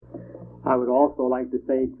I would also like to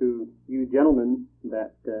say to you gentlemen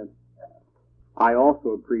that I also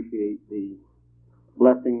appreciate the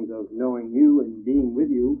blessings of knowing you and being with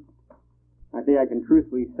you. I think I can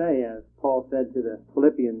truthfully say, as Paul said to the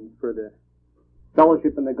Philippians, for the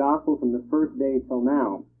fellowship in the gospel from the first day till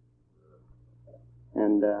now.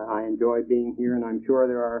 And I enjoy being here, and I'm sure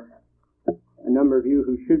there are a number of you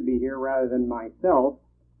who should be here rather than myself,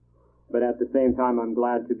 but at the same time I'm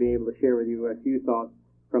glad to be able to share with you a few thoughts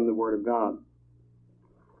from the Word of God.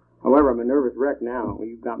 However, I'm a nervous wreck now.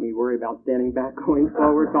 You've got me worried about standing back, going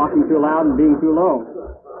forward, talking too loud, and being too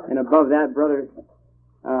low. And above that, Brother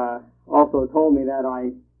also told me that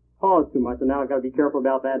I pause too much, and now I've got to be careful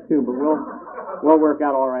about that too, but we'll work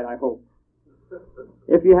out all right, I hope.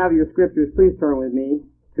 If you have your scriptures, please turn with me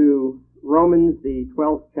to Romans, the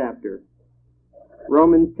 12th chapter.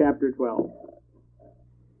 Romans chapter 12.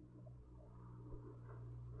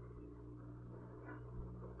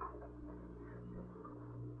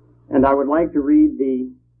 And I would like to read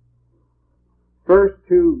the first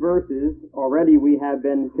two verses. Already we have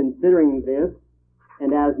been considering this,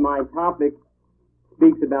 and as my topic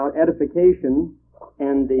speaks about edification,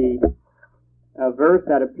 and the verse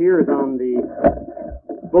that appears on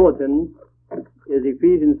the bulletin is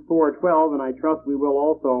Ephesians 4:12, and I trust we will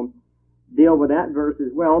also deal with that verse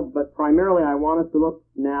as well, but primarily I want us to look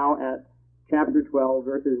now at chapter 12,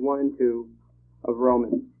 verses 1 and 2 of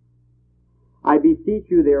Romans. I beseech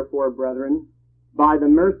you, therefore, brethren, by the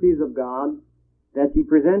mercies of God, that ye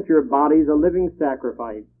present your bodies a living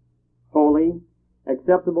sacrifice, holy,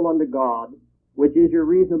 acceptable unto God, which is your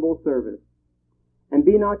reasonable service. And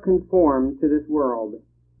be not conformed to this world,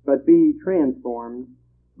 but be transformed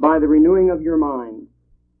by the renewing of your mind,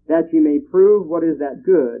 that ye may prove what is that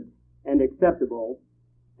good and acceptable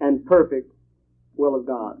and perfect will of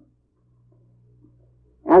God.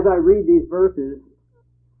 As I read these verses,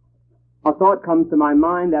 a thought comes to my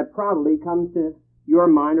mind that probably comes to your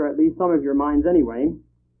mind, or at least some of your minds anyway,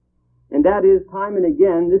 and that is, time and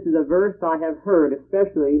again, this is a verse I have heard,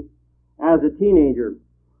 especially as a teenager,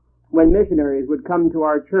 when missionaries would come to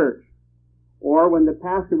our church, or when the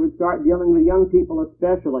pastor would start dealing with young people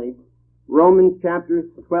especially. Romans chapter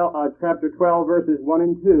 12, verses 1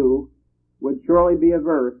 and 2 would surely be a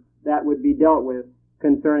verse that would be dealt with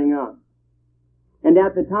concerning us. And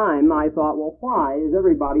at the time, I thought, well, why is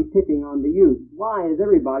everybody picking on the youth? Why is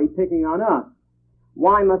everybody picking on us?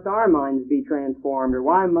 Why must our minds be transformed, or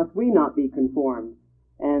why must we not be conformed?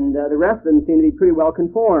 And the rest of them seem to be pretty well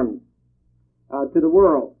conformed to the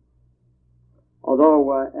world.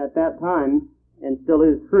 Although at that time, and still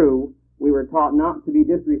is true, we were taught not to be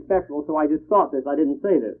disrespectful, so I just thought this. I didn't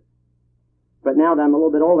say this. But now that I'm a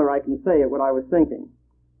little bit older, I can say it, what I was thinking.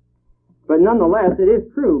 But nonetheless, it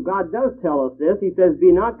is true. God does tell us this. He says,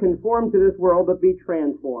 be not conformed to this world, but be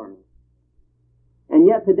transformed. And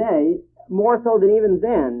yet today, more so than even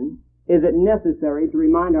then, is it necessary to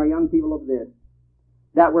remind our young people of this,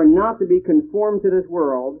 that we're not to be conformed to this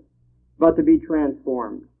world, but to be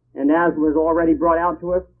transformed. And as was already brought out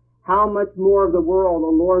to us, how much more of the world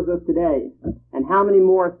allures us today, and how many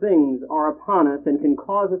more things are upon us and can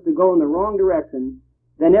cause us to go in the wrong direction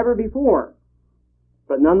than ever before.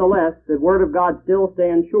 But nonetheless, the Word of God still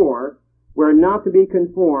stands sure. We're not to be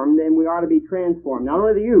conformed, and we are to be transformed. Not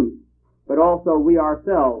only the youth, but also we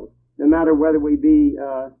ourselves, no matter whether we be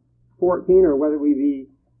 14 or whether we be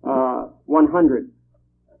 100.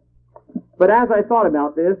 But as I thought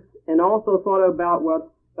about this, and also thought about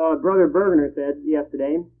what Brother Bergener said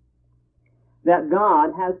yesterday, that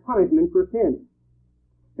God has punishment for sin.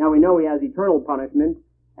 Now we know He has eternal punishment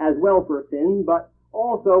as well for sin, but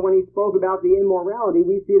also when He spoke about the immorality,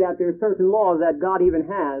 we see that there are certain laws that God even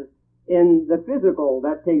has in the physical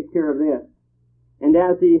that takes care of this. And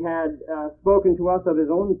as He had spoken to us of His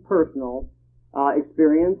own personal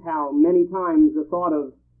experience, how many times the thought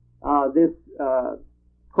of this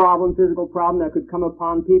physical problem that could come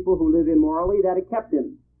upon people who live immorally, that it kept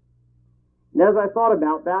Him. And as I thought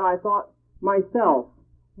about that, I thought myself,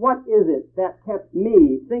 what is it that kept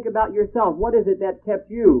me? Think about yourself. What is it that kept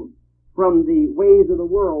you from the ways of the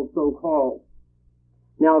world, so-called?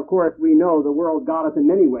 Now, of course, we know the world got us in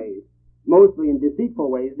many ways, mostly in deceitful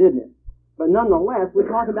ways, didn't it? But nonetheless, we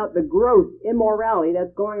talk about the gross immorality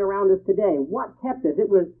that's going around us today. What kept us? It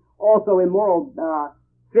was also immoral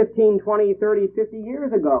 15, 20, 30, 50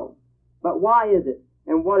 years ago. But why is it?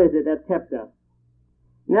 And what is it that kept us?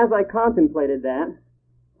 And as I contemplated that,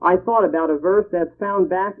 I thought about a verse that's found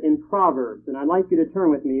back in Proverbs, and I'd like you to turn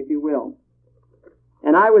with me, if you will.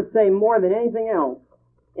 And I would say more than anything else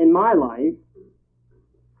in my life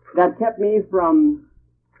that kept me from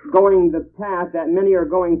going the path that many are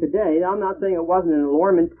going today. I'm not saying it wasn't an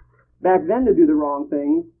allurement back then to do the wrong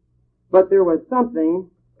things, but there was something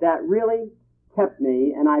that really kept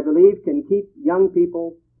me, and I believe can keep young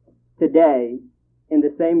people today in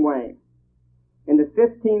the same way. In the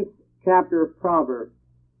 15th chapter of Proverbs,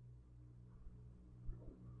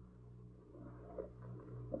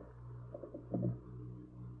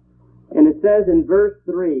 and it says in verse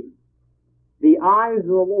 3, "The eyes of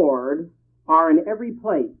the Lord are in every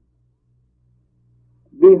place,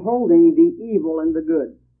 beholding the evil and the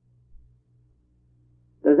good."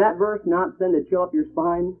 Does that verse not send a chill up your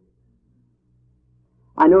spine?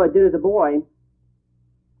 I know it did as a boy.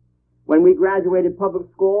 When we graduated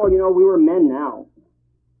public school, we were men now.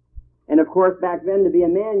 And of course, back then, to be a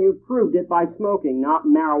man, you proved it by smoking, not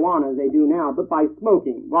marijuana as they do now, but by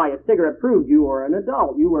smoking. Why, a cigarette proved you were an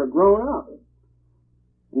adult. You were grown up.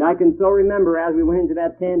 And I can so remember as we went into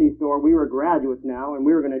that candy store, we were graduates now, and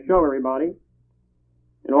we were going to show everybody.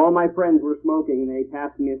 And all my friends were smoking, and they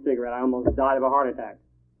passed me a cigarette. I almost died of a heart attack.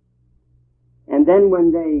 And then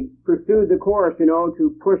when they pursued the course,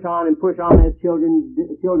 to push on as children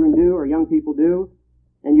do, or young people do,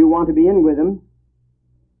 and you want to be in with them,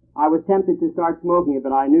 I was tempted to start smoking it,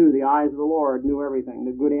 but I knew the eyes of the Lord knew everything,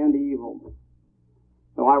 the good and the evil.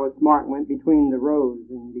 So I was smart and went between the rows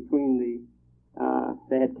and between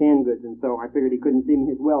they had canned goods, and so I figured he couldn't see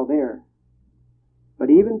me as well there. But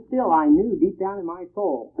even still, I knew deep down in my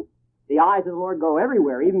soul, the eyes of the Lord go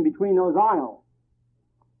everywhere, even between those aisles.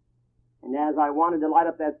 And as I wanted to light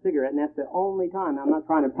up that cigarette, and that's the only time, I'm not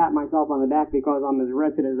trying to pat myself on the back because I'm as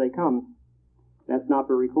wretched as they come. That's not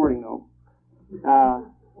for recording, though.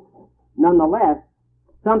 Nonetheless,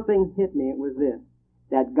 something hit me. It was this,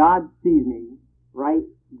 that God sees me right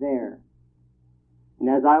there. And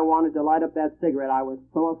as I wanted to light up that cigarette, I was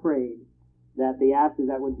so afraid that the ashes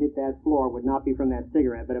that would hit that floor would not be from that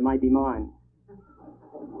cigarette, but it might be mine.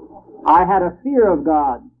 I had a fear of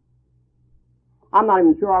God. I'm not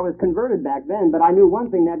even sure I was converted back then, but I knew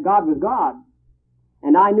one thing, that God was God.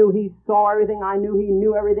 And I knew He saw everything, I knew He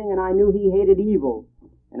knew everything, and I knew He hated evil.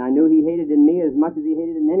 And I knew He hated in me as much as He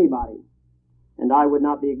hated in anybody. And I would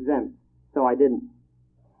not be exempt, so I didn't.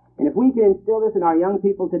 And if we can instill this in our young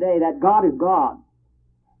people today, that God is God,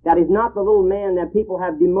 that He's not the little man that people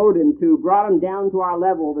have demoted Him to, brought Him down to our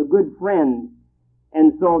level, the good friend,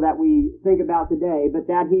 and so that we think about today, but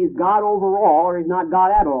that He's God overall, or He's not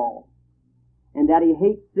God at all. And that He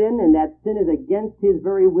hates sin, and that sin is against His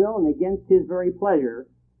very will and against His very pleasure,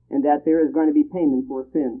 and that there is going to be payment for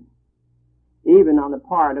sin. Even on the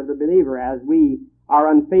part of the believer, as we are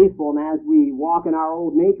unfaithful and as we walk in our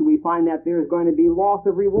old nature, we find that there is going to be loss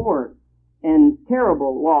of reward, and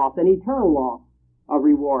terrible loss, and eternal loss of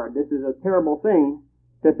reward. This is a terrible thing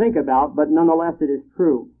to think about, but nonetheless it is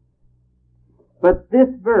true. But this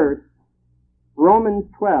verse, Romans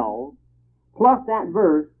 12, plus that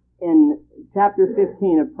verse in chapter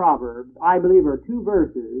 15 of Proverbs, I believe are two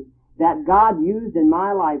verses that God used in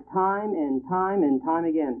my life time and time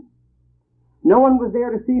again. No one was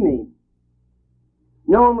there to see me.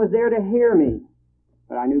 No one was there to hear me.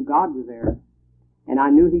 But I knew God was there. And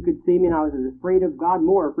I knew He could see me, and I was as afraid of God,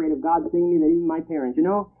 more afraid of God seeing me than even my parents.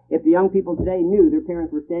 If the young people today knew their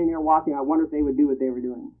parents were standing there watching, I wonder if they would do what they were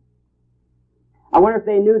doing. I wonder if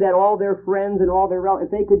they knew that all their friends and all their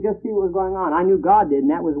relatives, if they could just see what was going on. I knew God did,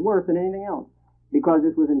 and that was worse than anything else, because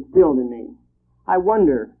this was instilled in me. I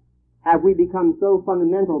wonder, have we become so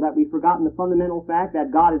fundamental that we've forgotten the fundamental fact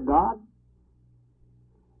that God is God?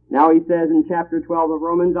 Now he says in chapter 12 of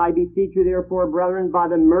Romans, "I beseech you therefore, brethren, by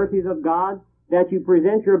the mercies of God, that you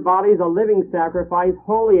present your bodies a living sacrifice,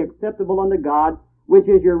 wholly acceptable unto God, which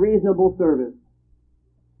is your reasonable service."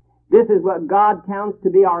 This is what God counts to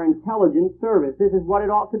be our intelligent service. This is what it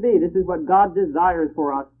ought to be. This is what God desires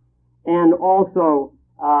for us and also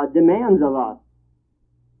demands of us.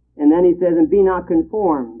 And then he says, "And be not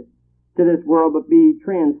conformed to this world, but be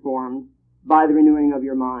transformed by the renewing of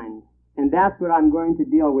your mind." And that's what I'm going to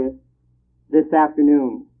deal with this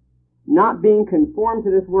afternoon. Not being conformed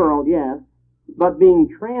to this world, yes, but being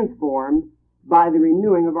transformed by the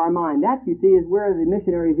renewing of our mind. That, you see, is where the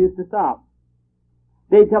missionaries used to stop.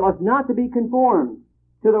 They tell us not to be conformed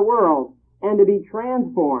to the world and to be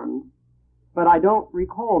transformed, but I don't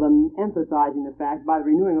recall them emphasizing the fact by the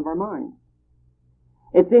renewing of our mind.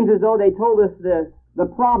 It seems as though they told us the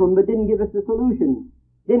problem but didn't give us the solution.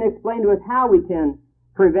 Didn't explain to us how we can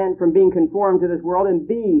prevent from being conformed to this world and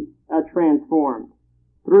be transformed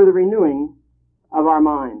through the renewing of our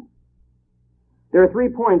mind. There are 3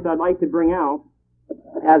 points I'd like to bring out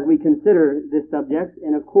as we consider this subject,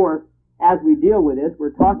 and of course, as we deal with this,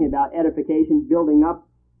 we're talking about edification, building up,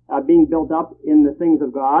 being built up in the things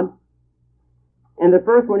of God. And the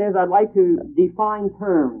first one is I'd like to define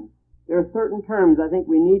terms. There are certain terms I think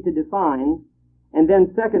we need to define. And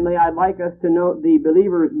then secondly, I'd like us to note the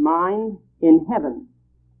believer's mind in heaven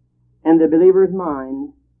and the believer's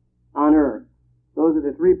mind on earth. Those are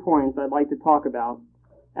the 3 points I'd like to talk about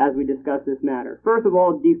as we discuss this matter. First of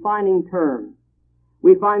all, defining terms.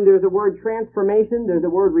 We find there's the word transformation, there's the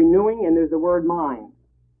word renewing, and there's the word mind.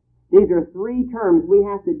 These are 3 terms we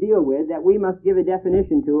have to deal with that we must give a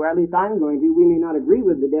definition to, or at least I'm going to. We may not agree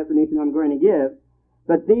with the definition I'm going to give,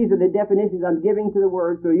 but these are the definitions I'm giving to the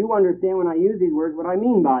word so you understand when I use these words what I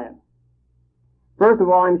mean by it. First of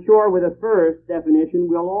all, I'm sure with the first definition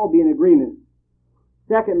we'll all be in agreement.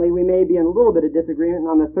 Secondly, we may be in a little bit of disagreement, and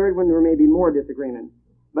on the third one there may be more disagreement.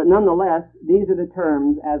 But nonetheless, these are the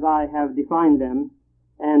terms as I have defined them,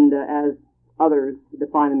 and as others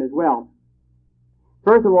define them as well.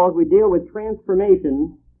 First of all, as we deal with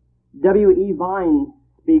transformation, W.E. Vine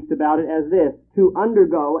speaks about it as this: to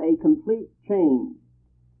undergo a complete change.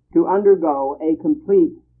 To undergo a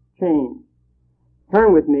complete change.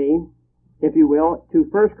 Turn with me, if you will, to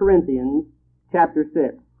 1 Corinthians chapter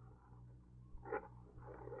 6.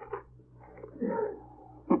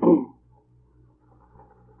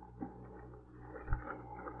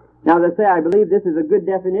 Now, as I say, I believe this is a good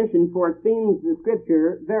definition, for it seems the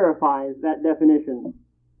Scripture verifies that definition.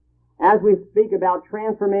 As we speak about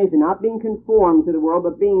transformation, not being conformed to the world,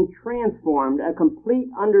 but being transformed, a complete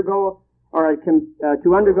undergo, or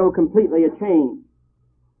to undergo completely a change.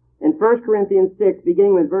 In 1 Corinthians 6,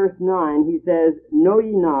 beginning with verse 9, he says, "Know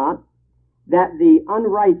ye not that the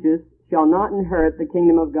unrighteous shall not inherit the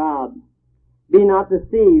kingdom of God? Be not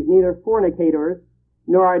deceived, neither fornicators,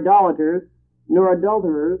 nor idolaters, nor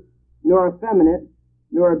adulterers, nor effeminate,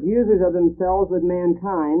 nor abusers of themselves with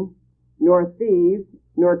mankind, nor thieves,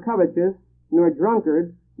 nor covetous, nor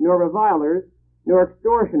drunkards, nor revilers, nor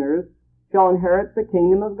extortioners shall inherit the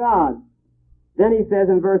kingdom of God." Then he says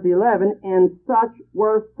in verse 11, "And such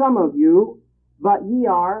were some of you, but ye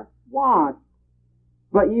are washed,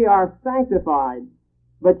 but ye are sanctified,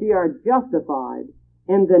 but ye are justified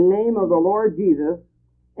in the name of the Lord Jesus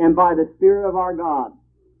and by the Spirit of our God."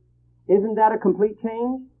 Isn't that a complete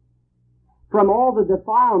change? From all the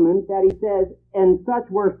defilement that he says, "And such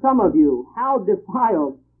were some of you." How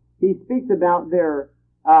defiled? He speaks about their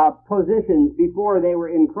positions before they were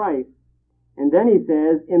in Christ. And then he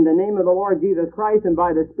says, "In the name of the Lord Jesus Christ and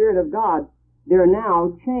by the Spirit of God," they're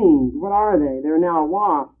now changed. What are they? They're now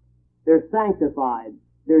washed. They're sanctified.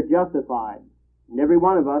 They're justified. And every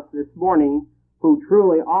one of us this morning who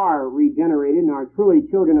truly are regenerated and are truly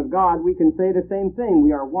children of God, we can say the same thing.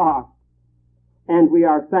 We are washed, and we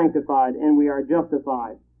are sanctified, and we are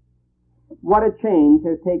justified. What a change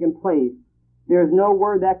has taken place. There's no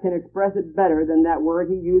word that can express it better than that word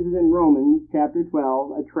he uses in Romans chapter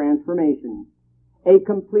 12, a transformation. A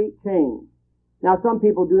complete change. Now, some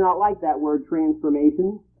people do not like that word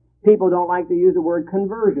transformation. People don't like to use the word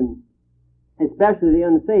conversion, especially the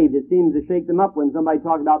unsaved. It seems to shake them up when somebody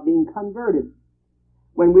talks about being converted.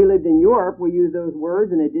 When we lived in Europe, we used those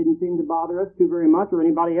words, and it didn't seem to bother us too very much, or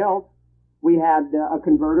anybody else. We had a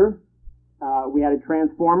converter. We had a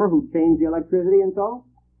transformer who changed the electricity and so.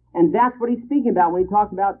 And that's what he's speaking about when he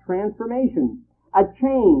talks about transformation. A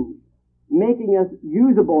change, making us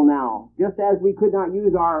usable now. Just as we could not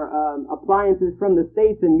use our appliances from the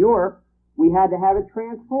States in Europe, we had to have it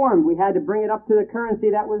transformed. We had to bring it up to the currency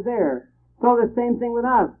that was there. So the same thing with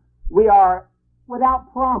us. We are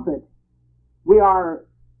without profit. We are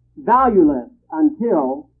valueless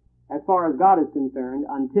until, as far as God is concerned,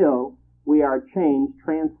 until we are changed,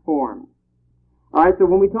 transformed. All right, so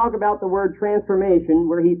when we talk about the word transformation,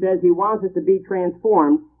 where he says he wants us to be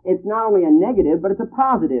transformed, it's not only a negative, but it's a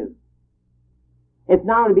positive. It's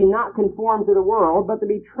not to be not conformed to the world, but to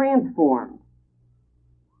be transformed.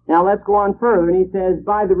 Now let's go on further, and he says,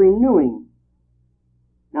 by the renewing.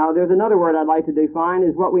 Now there's another word I'd like to define,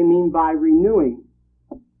 is what we mean by renewing.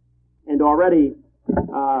 And already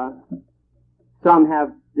some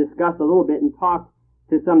have discussed a little bit and talked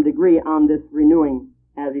to some degree on this renewing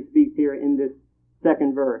as he speaks here in this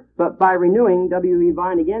second verse. But by renewing, W.E.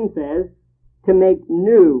 Vine again says, to make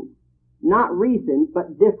new, not recent,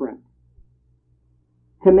 but different.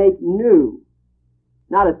 To make new,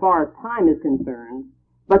 not as far as time is concerned,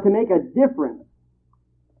 but to make a difference.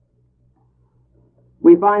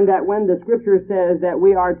 We find that when the Scripture says that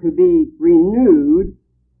we are to be renewed,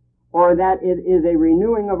 or that it is a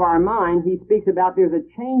renewing of our mind, he speaks about there's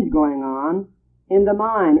a change going on in the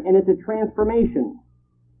mind, and it's a transformation.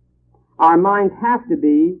 Our minds have to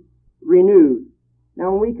be renewed.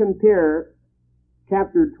 Now, when we compare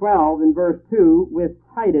chapter 12 and verse 2 with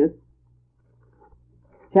Titus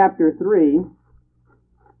chapter 3,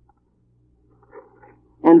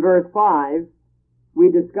 And verse 5,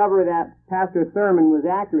 we discover that Pastor Thurman was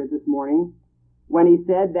accurate this morning when he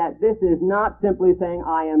said that this is not simply saying,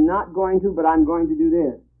 I am not going to, but I'm going to do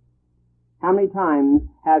this. How many times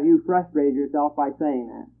have you frustrated yourself by saying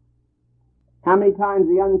that? How many times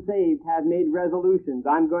the unsaved have made resolutions,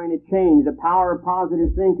 I'm going to change, the power of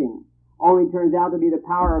positive thinking, only turns out to be the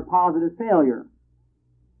power of positive failure.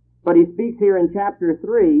 But he speaks here in chapter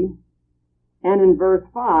 3 and in verse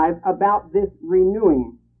 5 about this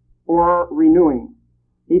renewing, or renewing.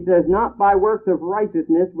 He says, not by works of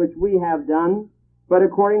righteousness which we have done, but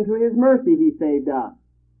according to his mercy he saved us,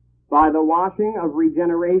 by the washing of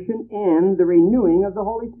regeneration and the renewing of the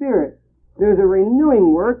Holy Spirit. There's a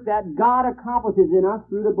renewing work that God accomplishes in us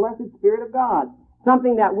through the blessed Spirit of God,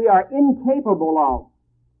 something that we are incapable of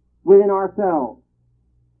within ourselves,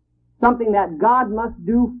 something that God must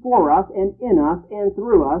do for us and in us and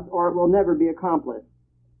through us, or it will never be accomplished.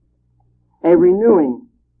 A renewing,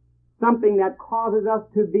 something that causes us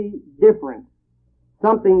to be different,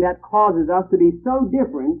 something that causes us to be so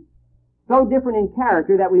different in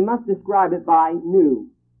character that we must describe it by new.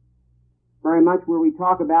 Very much where we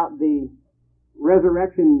talk about the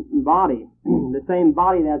resurrection body, the same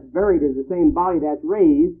body that's buried is the same body that's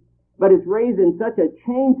raised, but it's raised in such a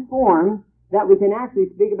changed form that we can actually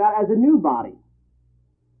speak about as a new body.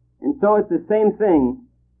 And so it's the same thing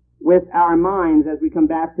with our minds as we come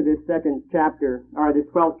back to this second chapter, or this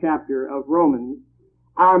 12th chapter of Romans.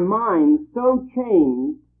 Our minds so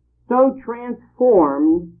changed, so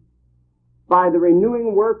transformed by the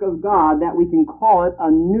renewing work of God that we can call it a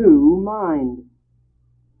new mind.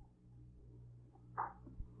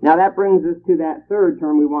 Now that brings us to that third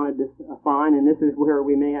term we wanted to define, and this is where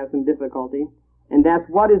we may have some difficulty, and that's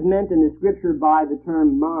what is meant in the Scripture by the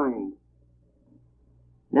term mind.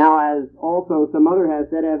 Now, as also some other has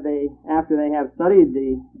said, after they have studied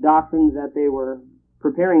the doctrines that they were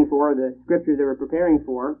preparing for, the Scriptures they were preparing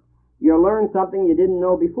for, you'll learn something you didn't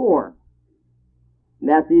know before. And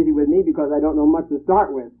that's easy with me because I don't know much to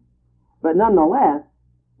start with. But nonetheless,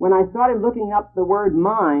 when I started looking up the word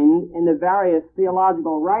mind in the various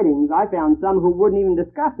theological writings, I found some who wouldn't even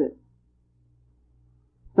discuss it.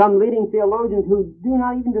 Some leading theologians who do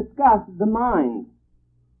not even discuss the mind.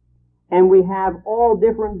 And we have all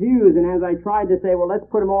different views, and as I tried to say, well, let's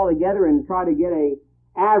put them all together and try to get a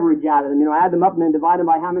average out of them. Add them up and then divide them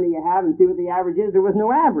by how many you have and see what the average is. There was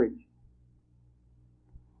no average.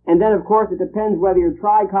 And then, of course, it depends whether you're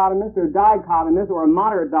trichotomist or dichotomist or a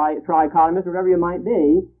moderate trichotomist or whatever you might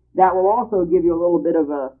be. That will also give you a little bit of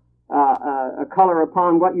a color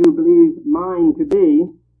upon what you believe mind to be.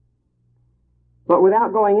 But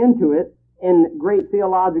without going into it in great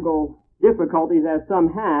theological difficulties, as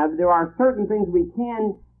some have, there are certain things we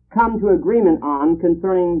can come to agreement on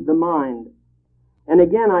concerning the mind. And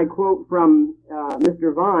again, I quote from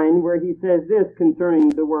Mr. Vine, where he says this concerning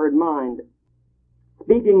the word mind.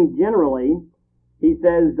 Speaking generally, he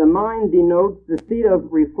says, the mind denotes the seat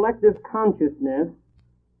of reflective consciousness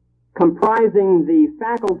comprising the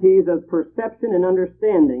faculties of perception and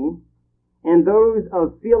understanding and those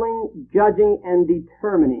of feeling, judging, and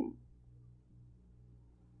determining.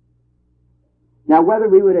 Now, whether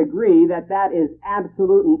we would agree that that is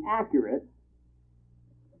absolute and accurate,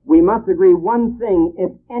 we must agree one thing: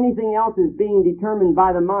 if anything else is being determined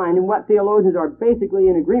by the mind, and what theologians are basically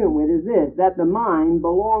in agreement with is this, that the mind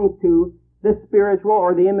belongs to the spiritual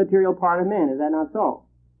or the immaterial part of man. Is that not so?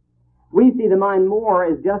 We see the mind more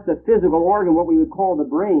as just a physical organ, what we would call the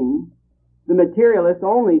brain. The materialist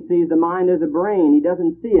only sees the mind as a brain. He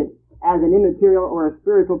doesn't see it as an immaterial or a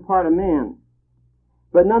spiritual part of man.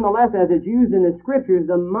 But nonetheless, as it's used in the Scriptures,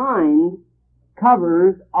 the mind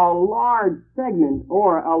covers a large segment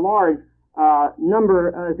or a large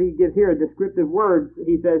number, as he gives here descriptive words.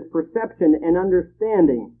 He says perception and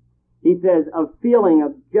understanding. He says of feeling,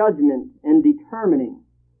 of judgment and determining.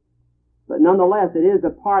 But nonetheless, it is a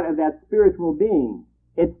part of that spiritual being.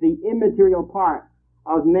 It's the immaterial part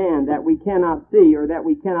of man that we cannot see or that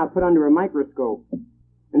we cannot put under a microscope.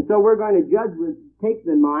 And so we're going to take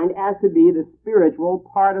the mind as to be the spiritual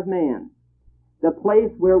part of man. The place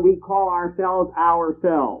where we call ourselves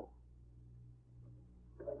ourselves.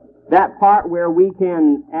 That part where we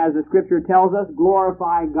can, as the Scripture tells us,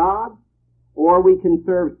 glorify God, or we can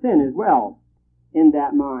serve sin as well in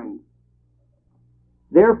that mind.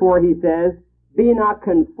 Therefore, he says, be not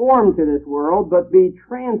conformed to this world, but be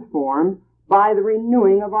transformed by the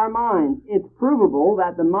renewing of our minds. It's provable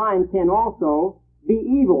that the mind can also be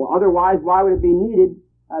evil. Otherwise, why would it be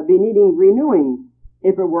needing renewing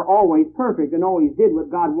if it were always perfect and always did what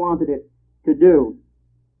God wanted it to do?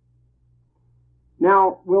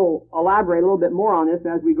 Now, we'll elaborate a little bit more on this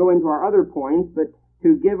as we go into our other points, but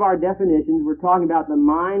to give our definitions, we're talking about the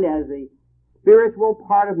mind as the spiritual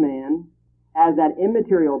part of man, as that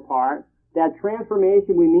immaterial part. That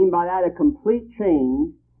transformation, we mean by that a complete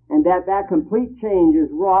change, and that complete change is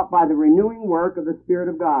wrought by the renewing work of the Spirit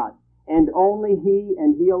of God. And only He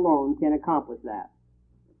and He alone can accomplish that.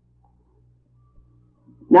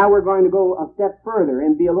 Now we're going to go a step further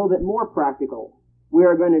and be a little bit more practical. We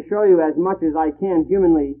are going to show you as much as I can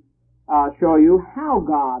humanly show you how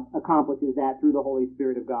God accomplishes that through the Holy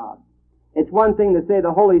Spirit of God. It's one thing to say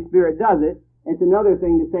the Holy Spirit does it. It's another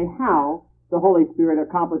thing to say how the Holy Spirit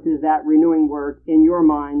accomplishes that renewing work in your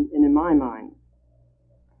mind and in my mind.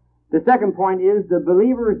 The second point is the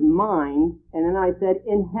believer's mind, and then I said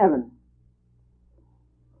in heaven.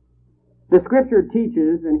 The Scripture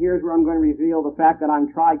teaches, and here's where I'm going to reveal the fact that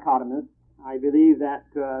I'm trichotomous. I believe that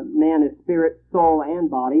man is spirit, soul, and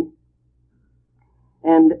body.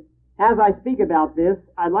 And as I speak about this,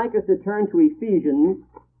 I'd like us to turn to Ephesians.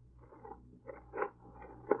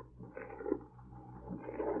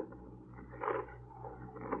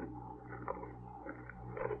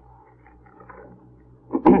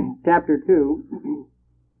 Chapter 2.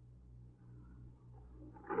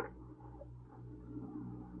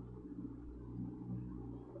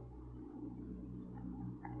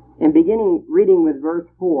 And beginning reading with verse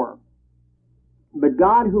 4. But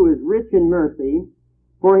God, who is rich in mercy,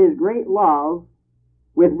 for His great love,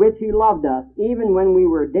 with which He loved us, even when we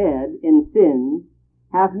were dead in sins,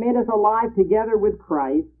 hath made us alive together with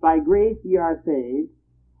Christ. By grace ye are saved,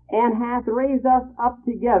 and hath raised us up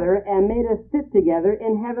together, and made us sit together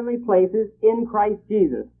in heavenly places in Christ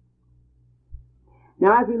Jesus.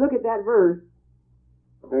 Now as we look at that verse,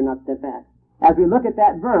 or not step back, as we look at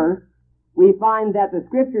that verse, we find that the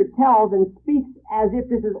Scripture tells and speaks as if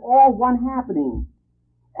this is all one happening.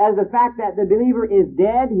 As the fact that the believer is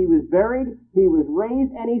dead, he was buried, he was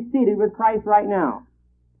raised, and he's seated with Christ right now.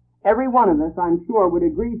 Every one of us, I'm sure, would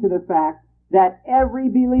agree to the fact that every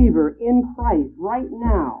believer in Christ right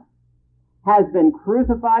now has been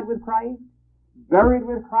crucified with Christ, buried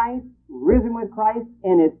with Christ, risen with Christ,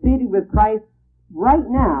 and is seated with Christ right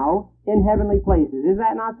now in heavenly places. Is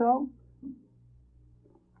that not so?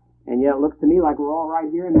 And yet it looks to me like we're all right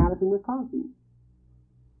here in Madison, Wisconsin.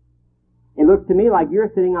 It looks to me like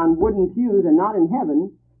you're sitting on wooden pews and not in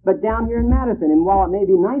heaven, but down here in Madison. And while it may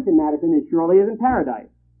be nice in Madison, it surely isn't paradise.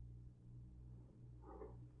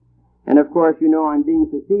 And of course, you know I'm being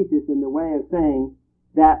facetious in the way of saying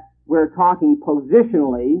that we're talking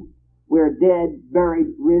positionally. We're dead, buried,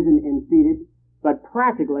 risen, and seated. But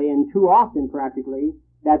practically, and too often practically,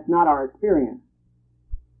 that's not our experience.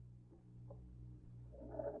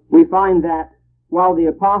 We find that while the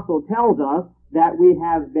apostle tells us that we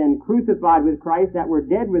have been crucified with Christ, that we're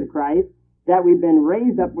dead with Christ, that we've been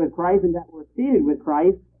raised up with Christ, and that we're seated with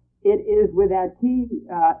Christ, it is with that key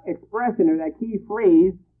expression or that key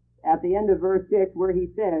phrase at the end of verse 6 where he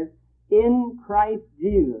says, in Christ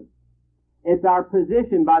Jesus. It's our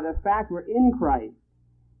position by the fact we're in Christ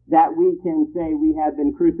that we can say we have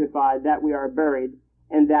been crucified, that we are buried,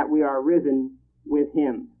 and that we are risen with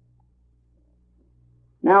Him.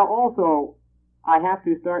 Now also, I have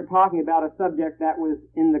to start talking about a subject that was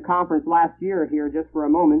in the conference last year here just for a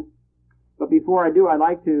moment. But before I do, I'd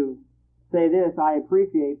like to say this. I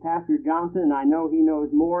appreciate Pastor Johnson, and I know he knows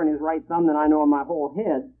more in his right thumb than I know in my whole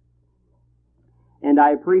head. And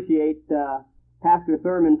I appreciate Pastor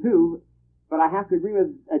Thurman too, but I have to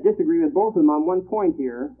disagree with both of them on one point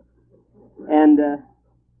here. And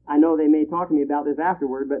I know they may talk to me about this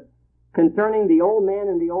afterward, but concerning the old man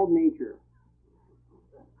and the old nature.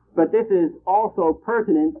 But this is also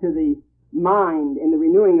pertinent to the mind and the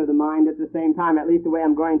renewing of the mind at the same time, at least the way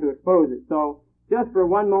I'm going to expose it. So just for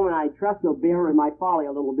one moment, I trust you'll bear with my folly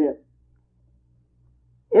a little bit.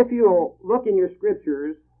 If you'll look in your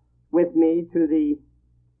scriptures with me to the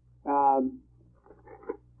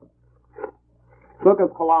book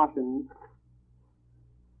of Colossians.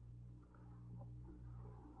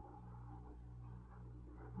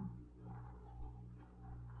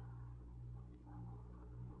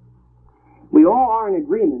 We all are in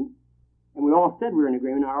agreement, and we all said we're in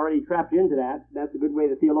agreement. I already trapped you into that. That's a good way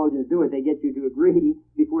the theologians do it. They get you to agree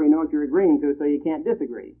before you know what you're agreeing to, so you can't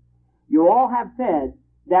disagree. You all have said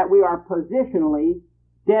that we are positionally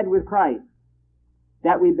dead with Christ,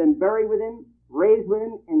 that we've been buried with Him, raised with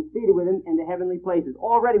Him, and seated with Him in the heavenly places.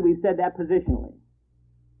 Already we've said that positionally.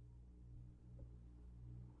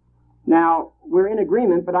 Now, we're in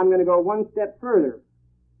agreement, but I'm going to go one step further.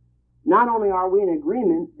 Not only are we in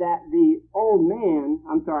agreement that the old man,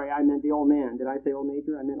 I meant the old man. Did I say old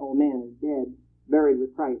nature? I meant old man is dead, buried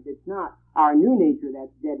with Christ. It's not our new nature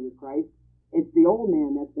that's dead with Christ. It's the old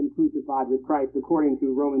man that's been crucified with Christ, according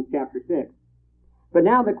to Romans chapter 6. But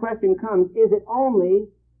now the question comes, is it only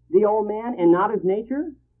the old man and not his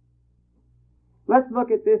nature? Let's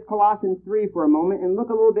look at this Colossians 3 for a moment and look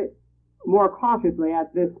a little bit more cautiously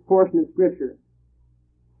at this portion of Scripture.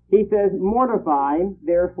 He says, mortify,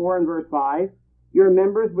 therefore, in verse 5, your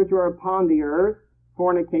members which are upon the earth,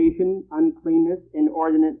 fornication, uncleanness,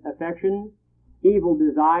 inordinate affection, evil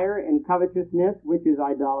desire, and covetousness, which is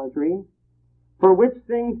idolatry, for which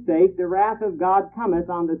things' sake the wrath of God cometh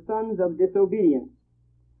on the sons of disobedience,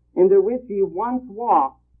 in the which ye once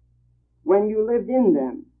walked when you lived in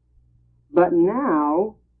them. But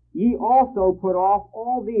now ye also put off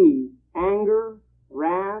all these, anger,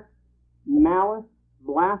 wrath, malice,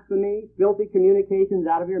 blasphemy, filthy communications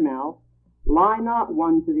out of your mouth. Lie not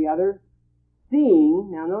one to the other, seeing,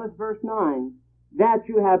 now notice verse 9, that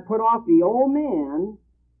you have put off the old man,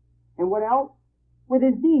 and what else? With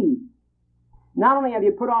his deeds. Not only have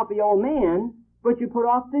you put off the old man, but you put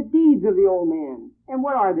off the deeds of the old man. And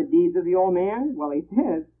what are the deeds of the old man? Well, he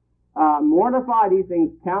says, mortify these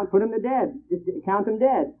things, put them to dead, just count them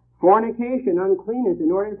dead. Fornication, uncleanness,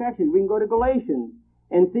 inordinate affection. We can go to Galatians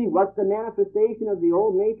and see what's the manifestation of the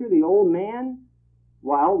old nature, the old man.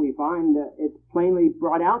 Well, we find it's plainly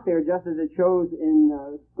brought out there, just as it shows in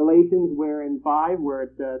Galatians, where in 5, where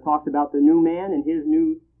it talks about the new man and his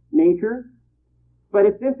new nature. But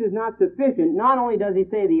if this is not sufficient, not only does he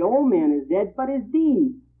say the old man is dead, but his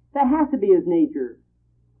deeds. That has to be his nature.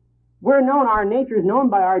 Our nature is known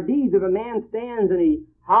by our deeds. If a man stands and he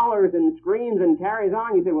hollers and screams and carries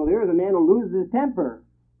on, you say, well, there's a man who loses his temper.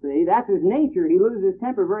 See, that's his nature. He loses his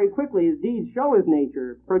temper very quickly. His deeds show his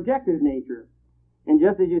nature, project his nature. And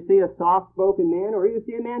just as you see a soft-spoken man, or you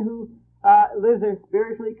see a man who lives a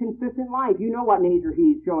spiritually consistent life, you know what nature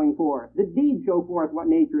he's showing forth. The deeds show forth what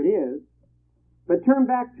nature it is. But turn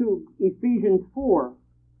back to Ephesians 4.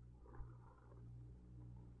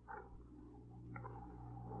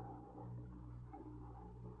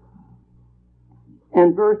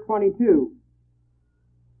 And verse 22.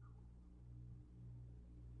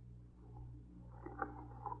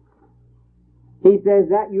 He says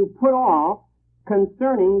that you put off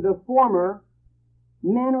concerning the former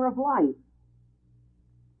manner of life,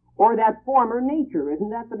 or that former nature. Isn't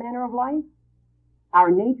that the manner of life? Our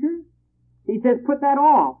nature? He says, put that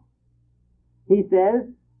off. He says,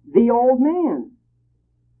 the old man,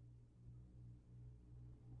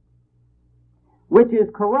 which is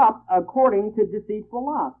corrupt according to deceitful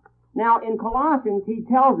lust. Now, in Colossians, he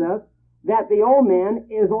tells us that the old man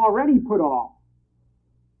is already put off.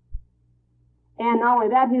 And not only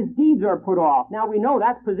that, his deeds are put off. Now, we know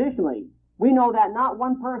that's positionally. We know that not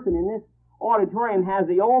one person in this auditorium has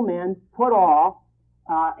the old man put off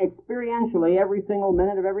experientially every single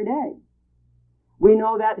minute of every day. We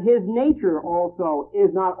know that his nature also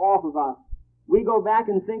is not off of us. We go back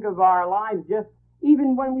and think of our lives just,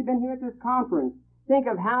 even when we've been here at this conference, think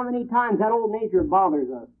of how many times that old nature bothers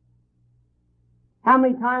us. How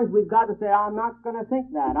many times we've got to say, I'm not going to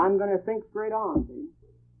think that. I'm going to think straight on. See?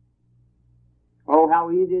 Oh,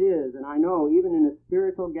 how easy it is. And I know, even in a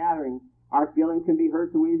spiritual gathering, our feelings can be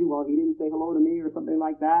hurt so easy. Well, he didn't say hello to me or something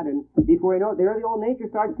like that. And before you know it, there the old nature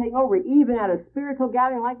starts taking over, even at a spiritual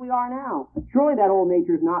gathering like we are now. Surely that old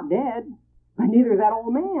nature is not dead, but neither is that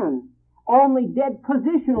old man. Only dead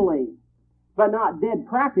positionally, but not dead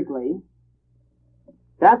practically.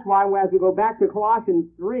 That's why as we go back to Colossians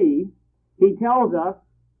 3, he tells us,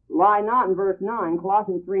 lie not in verse 9,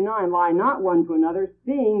 Colossians 3:9, lie not one to another,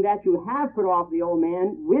 seeing that you have put off the old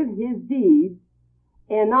man with his deeds.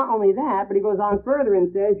 And not only that, but he goes on further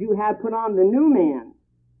and says, you have put on the new man,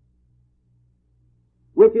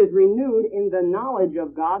 which is renewed in the knowledge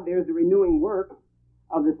of God. There's the renewing work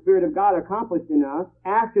of the Spirit of God accomplished in us,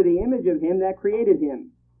 after the image of him that created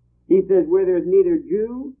him. He says, where there's neither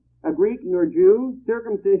Jew, a Greek nor Jew,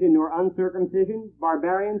 circumcision nor uncircumcision,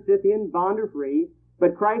 barbarian, Scythian, bond or free,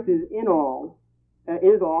 but Christ is all and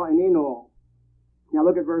in all. Now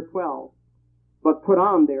look at verse 12. But put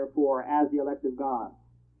on, therefore, as the elect of God.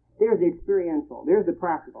 There's the experiential. There's the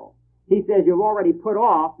practical. He says you've already put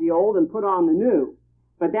off the old and put on the new.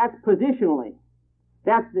 But that's positionally.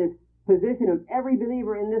 That's the position of every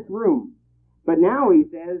believer in this room. But now he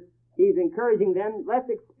says, he's encouraging them, let's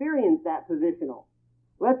experience that positional.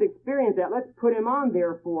 Let's experience that. Let's put him on,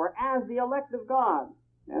 therefore, as the elect of God.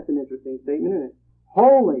 That's an interesting statement, isn't it?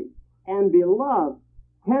 Holy and beloved,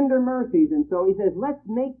 tender mercies. And so he says, let's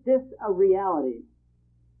make this a reality.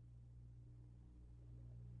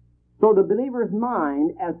 So the believer's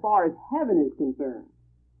mind, as far as heaven is concerned,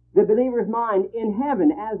 the believer's mind in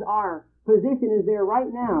heaven, as our position is there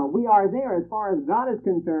right now, we are there as far as God is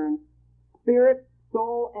concerned, spirit,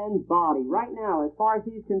 soul, and body. Right now, as far as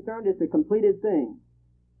he's concerned, it's a completed thing.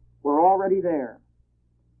 We're already there.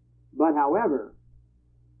 But however,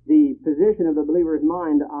 the position of the believer's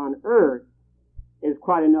mind on earth is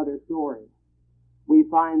quite another story. We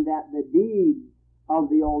find that the deeds of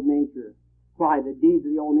the old nature, why the deeds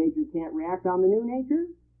of the old nature can't react on the new nature?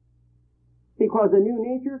 Because the new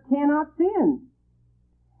nature cannot sin.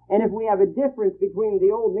 And if we have a difference between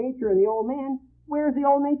the old nature and the old man, where is the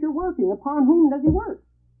old nature working? Upon whom does he work?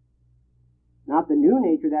 Not the new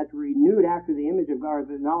nature that's renewed after the image of God,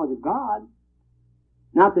 the knowledge of God.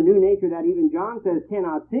 Not the new nature that even John says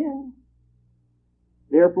cannot sin.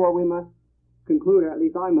 Therefore we must conclude, or at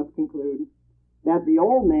least I must conclude, that the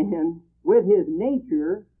old man, with his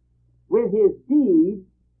nature, with his deeds,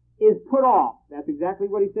 is put off. That's exactly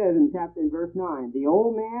what he says in verse 9. The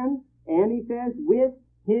old man, and he says, with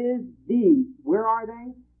his deeds. Where are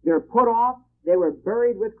they? They're put off. They were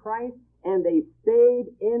buried with Christ, and they stayed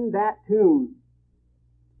in that tomb.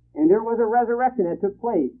 And there was a resurrection that took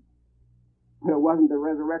place. But it wasn't the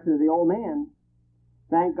resurrection of the old man.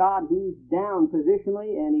 Thank God he's down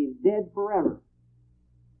positionally and he's dead forever.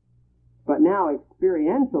 But now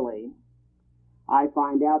experientially, I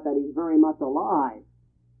find out that he's very much alive.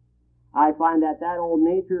 I find that that old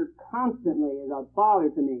nature constantly is a bother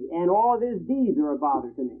to me, and all of his deeds are a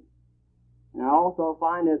bother to me. And I also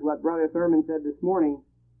find, as what Brother Thurman said this morning,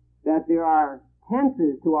 that there are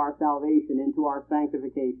tenses to our salvation and to our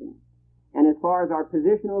sanctification. And as far as our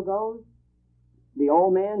positional goes, the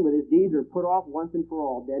old man with his deeds are put off once and for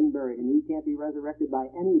all, dead and buried, and he can't be resurrected by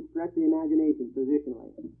any stretch of the imagination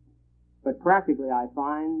positionally. But practically I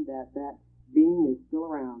find that that being is still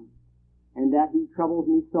around, and that he troubles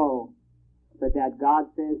me so, but that God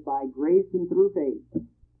says by grace and through faith,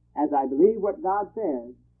 as I believe what God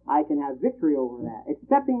says, I can have victory over that,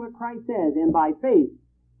 accepting what Christ says, and by faith,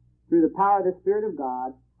 through the power of the Spirit of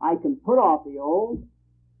God, I can put off the old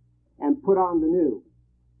and put on the new.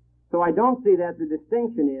 So I don't see that the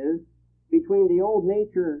distinction is between the old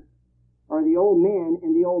nature, or the old man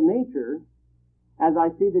and the old nature, as I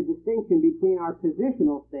see the distinction between our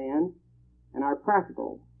positional stand and our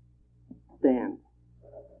practical stand.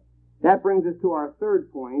 That brings us to our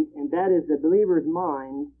third point, and that is the believer's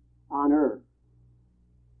mind on earth.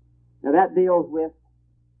 Now that deals with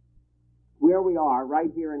where we are right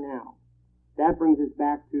here and now. That brings us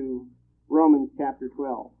back to Romans chapter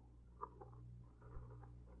 12.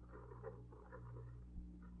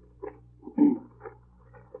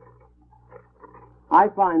 I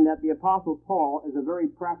find that the Apostle Paul is a very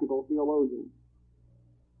practical theologian.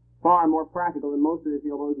 Far more practical than most of the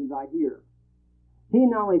theologians I hear. He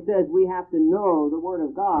not only says we have to know the Word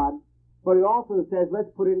of God, but he also says let's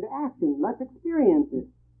put it into action. Let's experience it.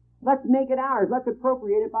 Let's make it ours. Let's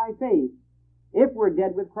appropriate it by faith. If we're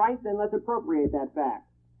dead with Christ, then let's appropriate that fact.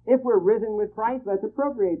 If we're risen with Christ, let's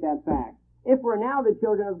appropriate that fact. If we're now the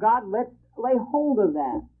children of God, let's lay hold of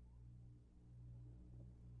that.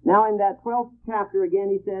 Now in that 12th chapter again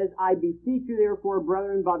he says, I beseech you therefore,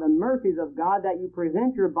 brethren, by the mercies of God, that you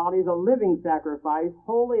present your bodies a living sacrifice,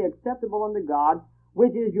 wholly acceptable unto God,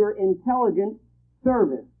 which is your intelligent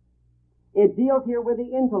service. It deals here with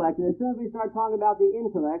the intellect, and as soon as we start talking about the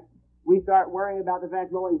intellect, we start worrying about the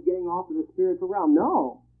fact, well, he's getting off to the spiritual realm.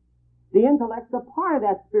 No. The intellect's a part of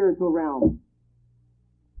that spiritual realm.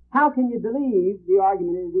 How can you believe, the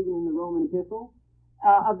argument is even in the Roman epistle,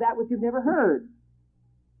 of that which you've never heard?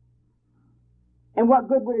 And what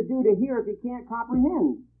good would it do to hear if you can't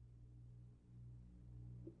comprehend?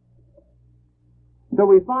 So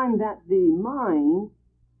we find that the mind,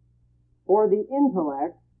 or the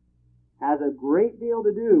intellect, has a great deal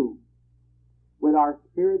to do with our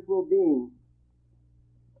spiritual being.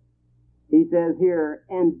 He says here,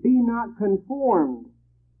 and be not conformed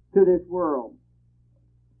to this world.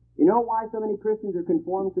 You know why so many Christians are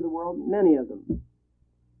conformed to the world? Many of them.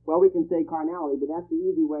 Well, we can say carnality, but that's the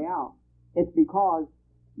easy way out. It's because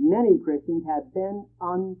many Christians have been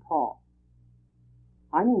untaught.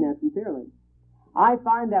 I mean that sincerely. I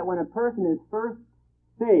find that when a person is first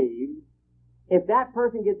saved, if that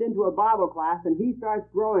person gets into a Bible class and he starts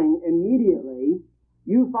growing immediately,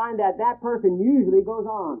 you find that that person usually goes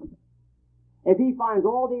on. If he finds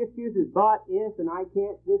all the excuses, but, if, and I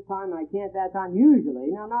can't this time, and I can't that time,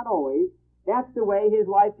 usually, now not always, that's the way his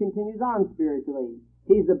life continues on spiritually.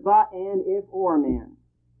 He's a but, and, if, or man.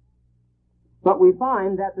 But we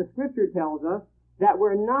find that the Scripture tells us that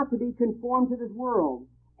we're not to be conformed to this world,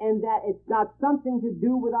 and that it's got something to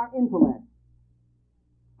do with our intellect.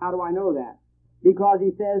 How do I know that? Because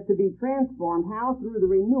he says to be transformed, how? Through the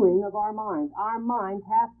renewing of our minds. Our minds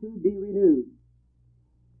have to be renewed.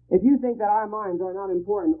 If you think that our minds are not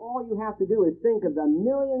important, all you have to do is think of the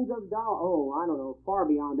millions of dollars, I don't know, far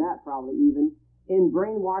beyond that probably even, in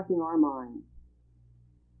brainwashing our minds.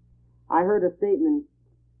 I heard a statement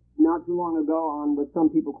not too long ago on what some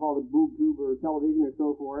people call the boob tube or television or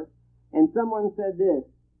so forth, and someone said this,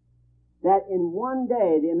 that in one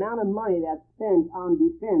day, the amount of money that's spent on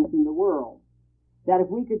defense in the world, that if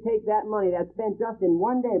we could take that money that's spent just in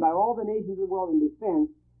one day by all the nations of the world in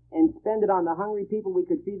defense and spend it on the hungry people, we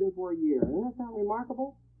could feed them for a year. Doesn't that sound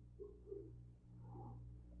remarkable?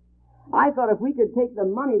 I thought if we could take the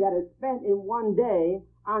money that is spent in one day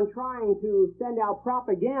on trying to send out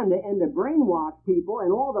propaganda and to brainwash people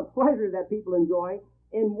and all the pleasure that people enjoy,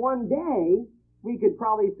 in one day, we could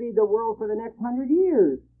probably feed the world for the next 100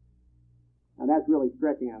 years. Now that's really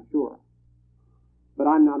stretching, I'm sure. But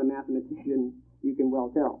I'm not a mathematician, you can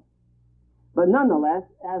well tell. But nonetheless,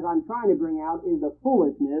 as I'm trying to bring out is the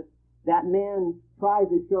foolishness that man tries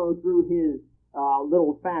to show through his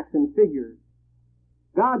little facts and figures.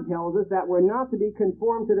 God tells us that we're not to be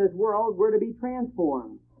conformed to this world, we're to be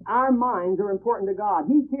transformed. Our minds are important to God.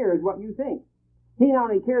 He cares what you think. He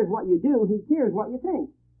not only cares what you do, He cares what you think.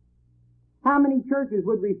 How many churches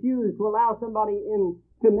would refuse to allow somebody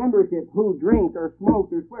into membership who drinks or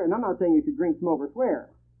smokes or swears? And I'm not saying you should drink, smoke, or swear.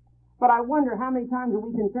 But I wonder how many times are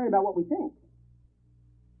we concerned about what we think?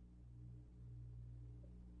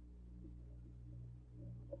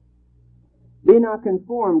 Be not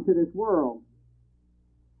conformed to this world,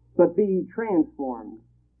 but be transformed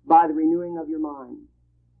by the renewing of your mind.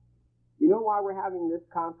 You know why we're having this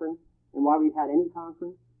conference and why we've had any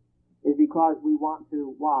conference? Is because we want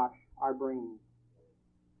to wash our brains.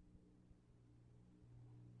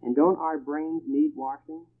 And don't our brains need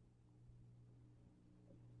washing?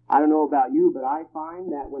 I don't know about you, but I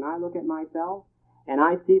find that when I look at myself and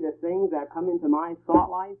I see the things that come into my thought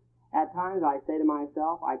life, at times I say to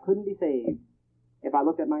myself, I couldn't be saved if I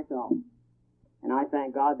looked at myself. And I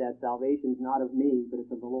thank God that salvation is not of me, but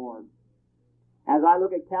it's of the Lord. As I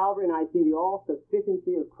look at Calvary and I see the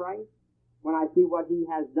all-sufficiency of Christ, when I see what He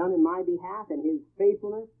has done in my behalf and His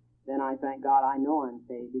faithfulness, then I thank God I know I'm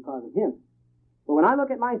saved because of Him. But when I look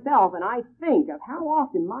at myself and I think of how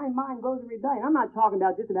often my mind goes in rebellion, I'm not talking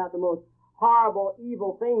about just about the most horrible,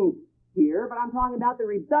 evil things here, but I'm talking about the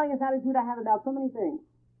rebellious attitude I have about so many things.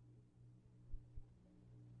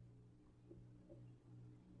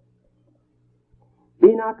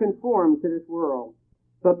 Be not conformed to this world,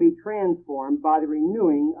 but be transformed by the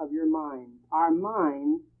renewing of your mind. Our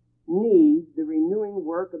mind needs the renewing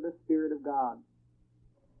work of the Spirit of God.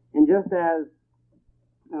 And just as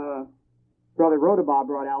Brother Rodabaugh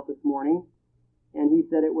brought out this morning, and he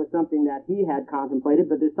said it was something that he had contemplated,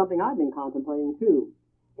 but there's something I've been contemplating too.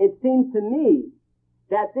 It seems to me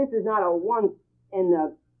that this is not a once in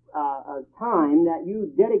a time that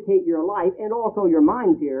you dedicate your life and also your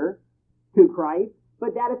mind here to Christ,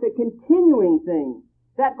 but that it's a continuing thing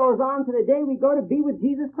that goes on to the day we go to be with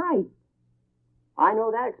Jesus Christ. I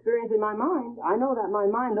know that experience in my mind. I know that my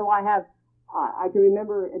mind, though I can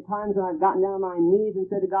remember at times when I've gotten down on my knees and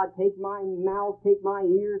said to God, take my mouth, take my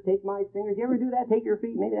ears, take my fingers. You ever do that? Take your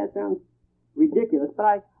feet? Maybe that sounds ridiculous,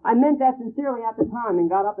 but I meant that sincerely at the time and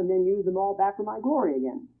got up and then used them all back for my glory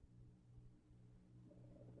again.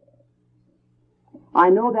 I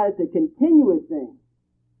know that it's a continuous thing.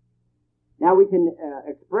 Now we can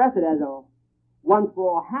express it as a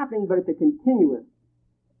once-for-all happening, but it's a continuous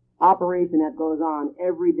operation that goes on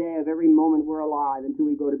every day of every moment we're alive until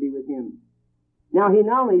we go to be with Him. Now He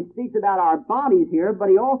not only speaks about our bodies here, but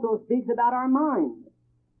He also speaks about our minds.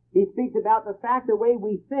 He speaks about the fact the way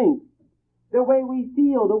we think, the way we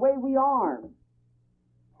feel, the way we are,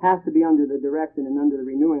 has to be under the direction and under the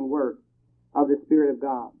renewing work of the Spirit of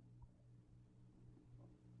God.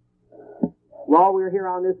 While we're here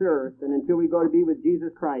on this earth, and until we go to be with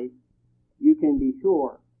Jesus Christ, you can be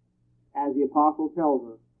sure, as the Apostle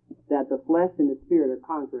tells us, that the flesh and the spirit are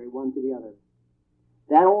contrary one to the other.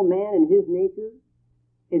 That old man in his nature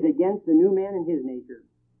is against the new man in his nature.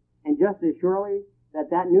 And just as surely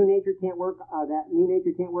that new nature can't work on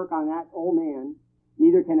that old man,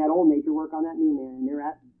 neither can that old nature work on that new man, and they're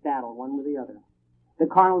at battle one with the other. The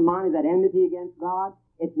carnal mind is at enmity against God.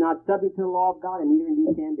 It's not subject to the law of God, and neither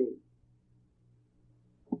indeed can be.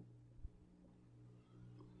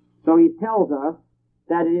 So He tells us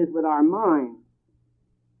that it is with our mind.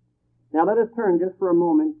 Now let us turn just for a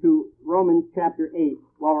moment to Romans chapter 8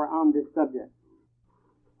 while we're on this subject.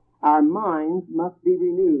 Our minds must be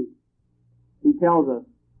renewed. He tells us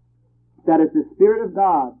that it's the Spirit of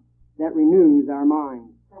God that renews our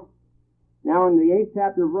minds. Now in the 8th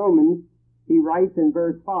chapter of Romans, he writes in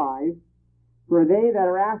verse 5, For they that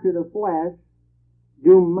are after the flesh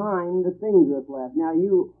do mind the things of the flesh. Now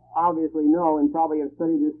you obviously know, and probably have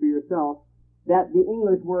studied this for yourself, that the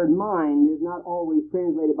English word mind is not always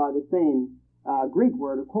translated by the same Greek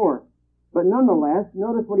word, of course. But nonetheless,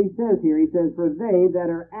 notice what he says here. He says, for they that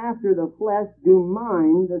are after the flesh do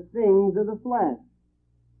mind the things of the flesh.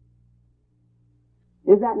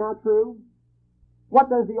 Is that not true? What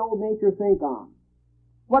does the old nature think on?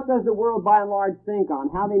 What does the world by and large think on?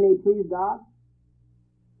 How they may please God?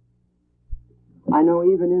 I know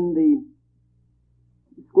even in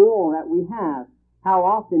the school that we have, how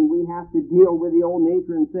often we have to deal with the old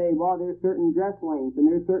nature and say, well, there's certain dress lengths and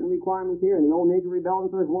there's certain requirements here, and the old nature rebels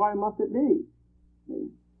and says, why must it be?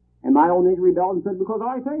 And my old nature rebels and says, because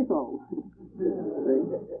I say so.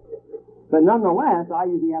 But nonetheless, I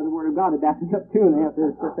usually have the Word of God to back me up too, and they have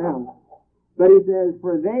to sit down. But he says,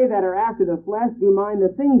 for they that are after the flesh do mind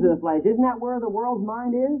the things of the flesh. Isn't that where the world's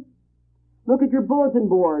mind is? Look at your bulletin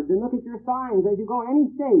boards and look at your signs as you go in any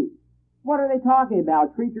state. What are they talking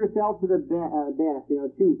about? Treat yourself to the best,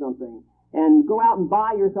 choose something. And go out and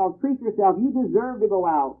buy yourself, treat yourself. You deserve to go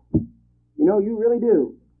out. You really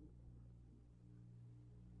do.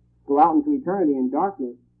 Go out into eternity in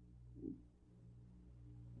darkness.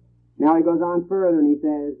 Now he goes on further and he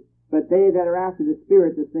says, but they that are after the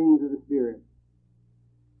Spirit, the things of the Spirit.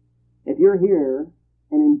 If you're here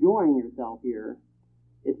and enjoying yourself here,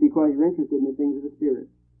 it's because you're interested in the things of the Spirit.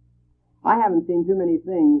 I haven't seen too many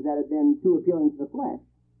things that have been too appealing to the flesh.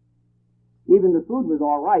 Even the food was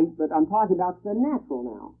all right, but I'm talking about the natural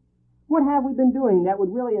now. What have we been doing that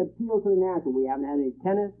would really appeal to the natural? We haven't had any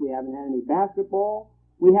tennis. We haven't had any basketball.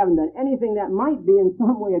 We haven't done anything that might be in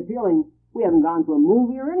some way appealing. We haven't gone to a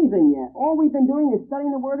movie or anything yet. All we've been doing is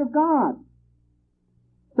studying the Word of God.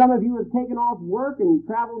 Some of you have taken off work and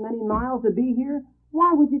traveled many miles to be here.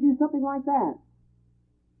 Why would you do something like that?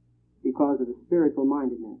 Because of the spiritual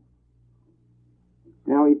mindedness.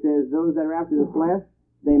 Now he says, those that are after the flesh,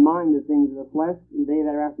 they mind the things of the flesh, and they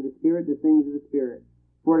that are after the Spirit, the things of the Spirit.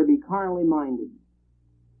 For to be carnally minded.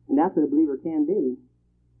 And that's what a believer can be.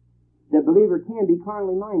 The believer can be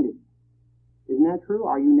carnally minded. Isn't that true?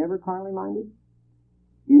 Are you never carnally minded?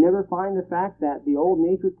 You never find the fact that the old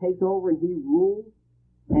nature takes over and he rules,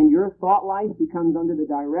 and your thought life becomes under the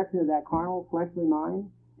direction of that carnal, fleshly mind,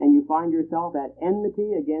 and you find yourself at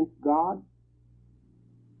enmity against God?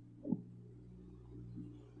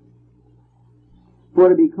 For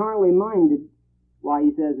to be carnally minded, why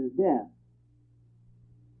he says, is death.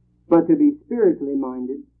 But to be spiritually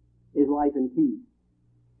minded is life and peace.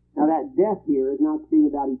 Now that death here is not speaking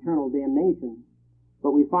about eternal damnation,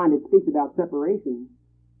 but we find it speaks about separation.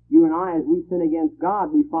 You and I, as we sin against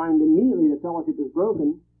God, we find immediately the fellowship is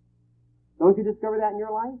broken. Don't you discover that in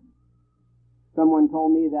your life? Someone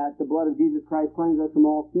told me that the blood of Jesus Christ cleanses us from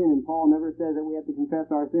all sin, and Paul never says that we have to confess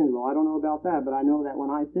our sins. Well, I don't know about that, but I know that when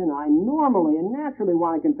I sin, I normally and naturally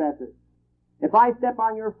want to confess it. If I step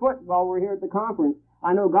on your foot while we're here at the conference,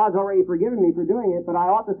 I know God's already forgiven me for doing it, but I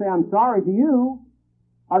ought to say I'm sorry to you.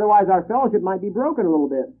 Otherwise our fellowship might be broken a little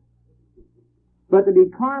bit. But to be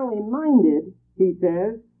carnally minded, he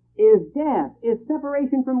says, is death, is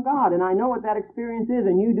separation from God. And I know what that experience is,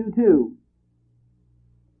 and you do too.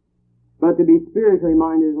 But to be spiritually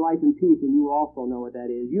minded is life and peace, and you also know what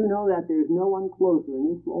that is. You know that there's no one closer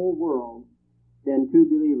in this whole world than two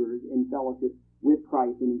believers in fellowship with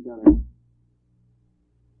Christ and each other.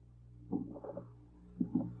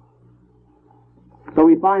 So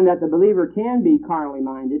we find that the believer can be carnally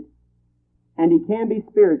minded, and he can be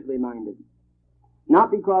spiritually minded.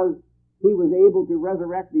 Not because he was able to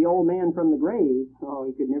resurrect the old man from the grave. Oh,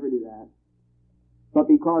 he could never do that. But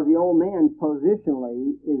because the old man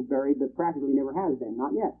positionally is buried, but practically never has been.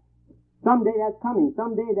 Not yet. Someday that's coming.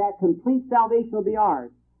 Someday that complete salvation will be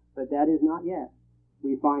ours. But that is not yet.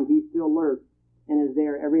 We find he still lurks and is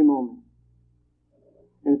there every moment.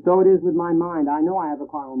 And so it is with my mind. I know I have a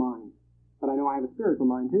carnal mind, but I know I have a spiritual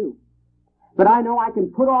mind too. But I know I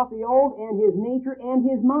can put off the old and his nature and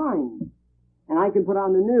his mind. And I can put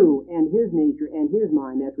on the new and his nature and his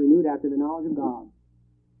mind that's renewed after the knowledge of God.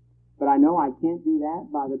 But I know I can't do that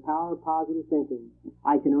by the power of positive thinking.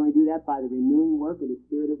 I can only do that by the renewing work of the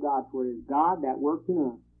Spirit of God. For it is God that works in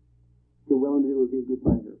us to will and to do of his good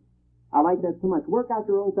pleasure. I like that so much. Work out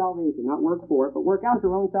your own salvation. Not work for it, but work out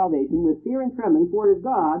your own salvation with fear and trembling, for it is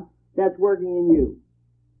God that's working in you.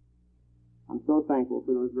 I'm so thankful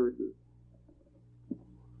for those verses.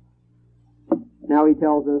 Now he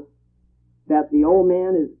tells us that the old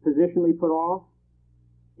man is positionally put off.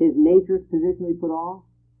 His nature is positionally put off.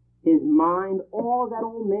 His mind, all of that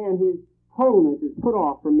old man, his totalness is put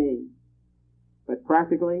off for me. But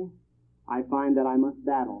practically, I find that I must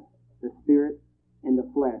battle the spirit and the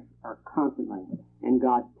flesh are constantly. And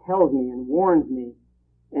God tells me and warns me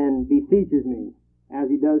and beseeches me, as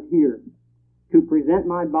he does here, to present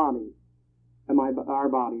my body, our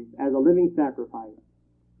bodies, as a living sacrifice,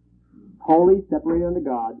 holy, separated unto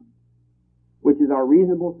God, which is our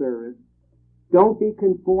reasonable service. Don't be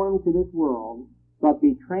conformed to this world, but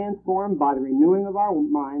be transformed by the renewing of our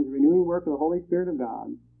minds, the renewing work of the Holy Spirit of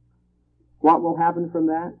God. What will happen from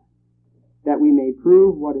that? That we may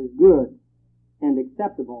prove what is good and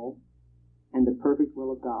acceptable and the perfect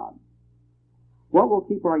will of God. What will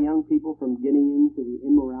keep our young people from getting into the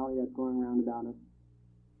immorality that's going around about us?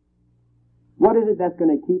 What is it that's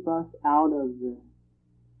going to keep us out of the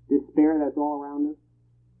despair that's all around us?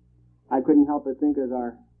 I couldn't help but think as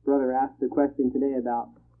our brother asked the question today about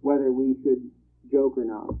whether we should joke or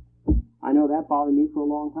not. I know that bothered me for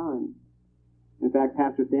a long time. In fact,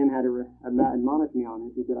 Pastor Sam had to admonish me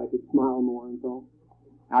on it. He said I should smile more, and so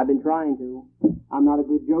I've been trying to. I'm not a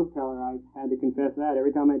good joke teller. I had to confess that.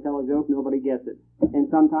 Every time I tell a joke, nobody gets it. And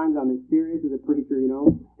sometimes I'm as serious as a preacher,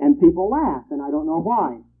 and people laugh, and I don't know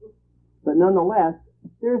why. But nonetheless,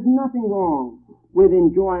 there's nothing wrong with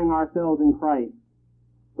enjoying ourselves in Christ.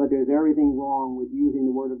 But there's everything wrong with using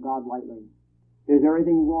the Word of God lightly. There's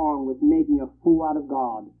everything wrong with making a fool out of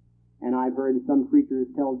God. And I've heard some preachers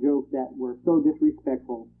tell jokes that were so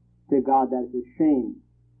disrespectful to God that it's a shame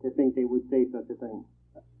to think they would say such a thing.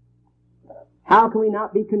 How can we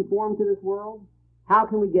not be conformed to this world? How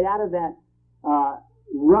can we get out of that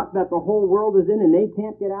rut that the whole world is in and they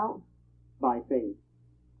can't get out? By faith.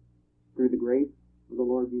 Through the grace of the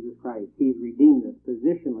Lord Jesus Christ. He's redeemed us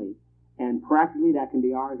positionally, and practically that can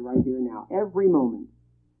be ours right here and now, every moment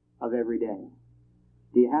of every day.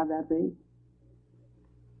 Do you have that faith?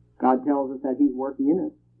 God tells us that He's working in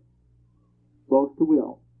us, both to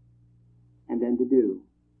will and then to do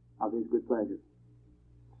of His good pleasure.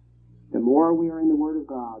 The more we are in the Word of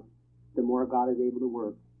God, the more God is able to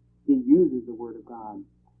work. He uses the Word of God.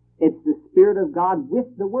 It's the Spirit of God with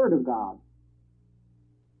the Word of God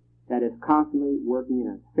that is constantly working in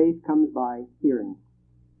us. Faith comes by hearing,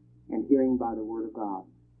 and hearing by the Word of God.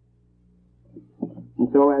 And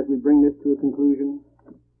so as we bring this to a conclusion,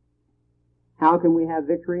 how can we have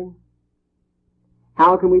victory?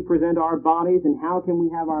 How can we present our bodies, and how can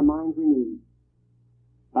we have our minds renewed?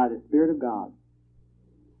 By the Spirit of God,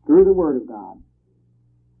 through the Word of God,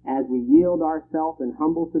 as we yield ourselves in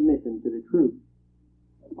humble submission to the truth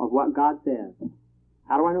of what God says.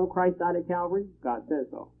 How do I know Christ died at Calvary? God says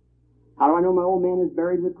so. How do I know my old man is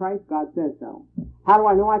buried with Christ? God says so. How do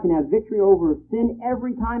I know I can have victory over sin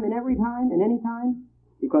every time and any time?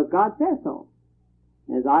 Because God says so.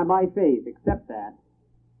 And as I by faith accept that,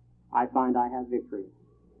 I find I have victory.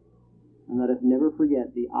 And let us never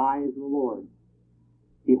forget the eyes of the Lord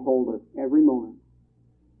behold us every moment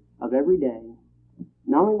of every day,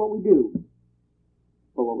 not only what we do,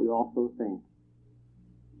 but what we also think.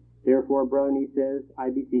 Therefore, brethren, he says, I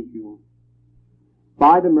beseech you,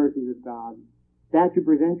 by the mercies of God, that you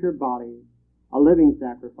present your bodies a living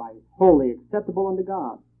sacrifice, holy, acceptable unto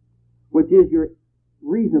God, which is your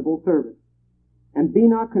reasonable service. And be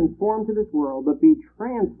not conformed to this world, but be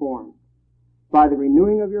transformed by the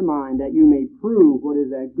renewing of your mind, that you may prove what is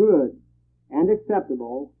that good and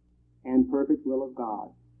acceptable and perfect will of God.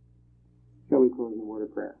 Shall we close in a word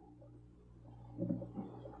of prayer?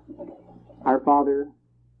 Our Father,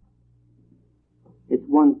 it's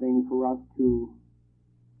one thing for us to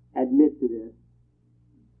admit to this,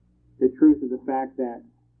 the truth of the fact that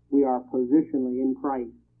we are positionally in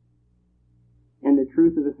Christ, and the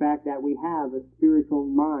truth of the fact that we have a spiritual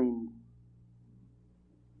mind.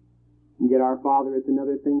 And yet, our Father, it's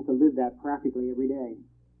another thing to live that practically every day.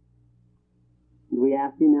 And we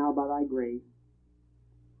ask Thee now by Thy grace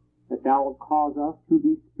that Thou wilt cause us to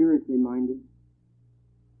be spiritually minded,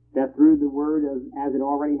 that through the Word, as it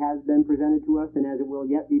already has been presented to us and as it will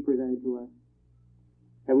yet be presented to us,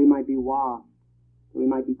 that we might be washed, that we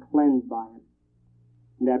might be cleansed by it,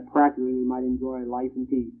 and that practically we might enjoy life in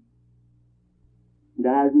peace. And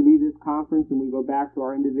that as we leave this conference and we go back to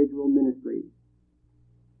our individual ministries,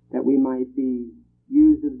 that we might be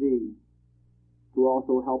used of Thee to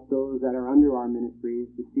also help those that are under our ministries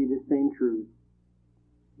to see the same truth,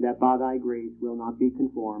 that by Thy grace will not be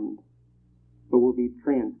conformed, but will be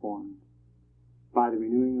transformed by the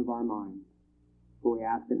renewing of our minds. For we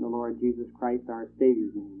ask it in the Lord Jesus Christ, our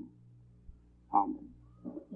Savior's name. Amen.